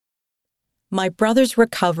My brother's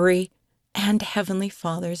recovery and Heavenly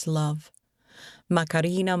Father's love.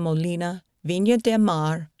 Macarena Molina, Viña del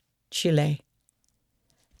Mar, Chile.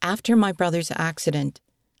 After my brother's accident,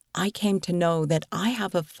 I came to know that I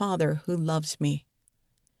have a father who loves me.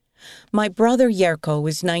 My brother Yerko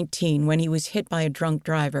was 19 when he was hit by a drunk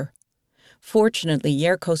driver. Fortunately,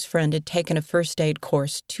 Yerko's friend had taken a first aid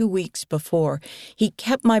course 2 weeks before. He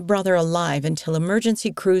kept my brother alive until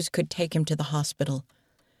emergency crews could take him to the hospital.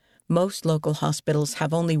 Most local hospitals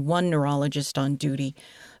have only one neurologist on duty,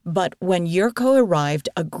 but when Yerko arrived,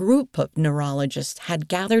 a group of neurologists had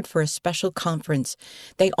gathered for a special conference.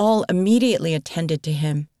 They all immediately attended to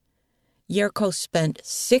him. Yerko spent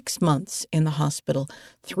 6 months in the hospital,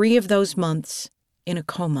 3 of those months in a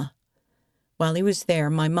coma. While he was there,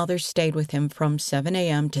 my mother stayed with him from 7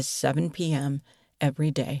 a.m. to 7 p.m.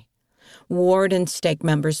 every day. Ward and stake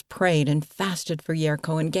members prayed and fasted for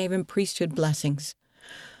Yerko and gave him priesthood blessings.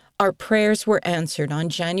 Our prayers were answered on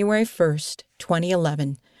January 1st,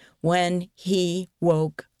 2011, when he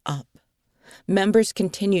woke up. Members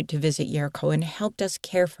continued to visit Yerko and helped us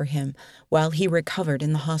care for him while he recovered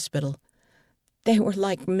in the hospital. They were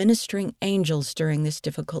like ministering angels during this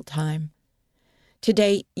difficult time.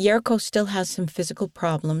 Today, Yerko still has some physical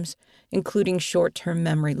problems, including short-term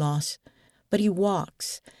memory loss, but he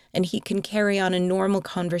walks and he can carry on a normal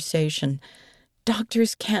conversation.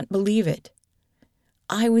 Doctors can't believe it.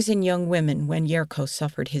 I was in Young Women when Yerko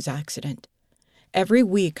suffered his accident. Every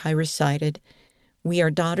week I recited, "We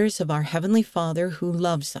are daughters of our Heavenly Father who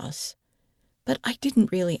loves us." But I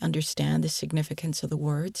didn't really understand the significance of the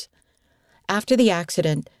words. After the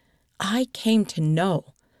accident, I came to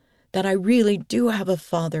know that I really do have a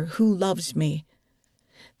Father who loves me.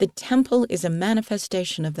 The temple is a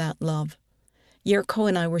manifestation of that love. Yerko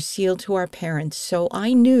and I were sealed to our parents, so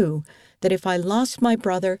I knew that if I lost my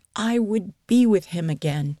brother, I would be with him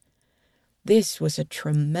again. This was a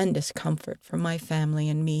tremendous comfort for my family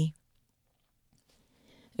and me.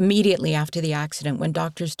 Immediately after the accident, when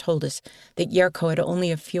doctors told us that Yerko had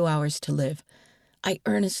only a few hours to live, I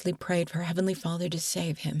earnestly prayed for Heavenly Father to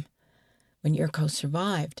save him. When Yerko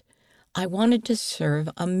survived, I wanted to serve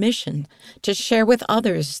a mission to share with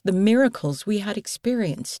others the miracles we had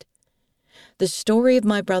experienced. The story of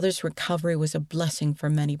my brother's recovery was a blessing for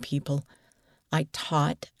many people. I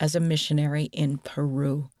taught as a missionary in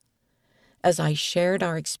Peru. As I shared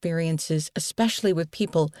our experiences, especially with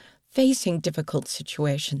people facing difficult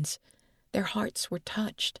situations, their hearts were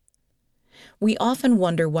touched. We often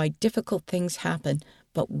wonder why difficult things happen,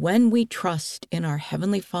 but when we trust in our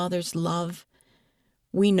Heavenly Father's love,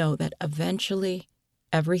 we know that eventually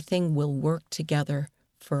everything will work together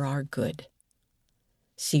for our good.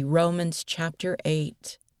 See Romans chapter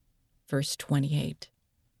 8, verse 28.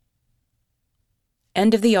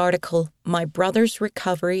 End of the article, My Brother's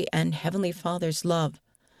Recovery and Heavenly Father's Love,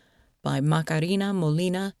 by Macarena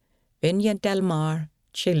Molina, Viña del Mar,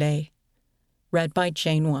 Chile. Read by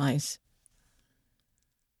Jane Wise.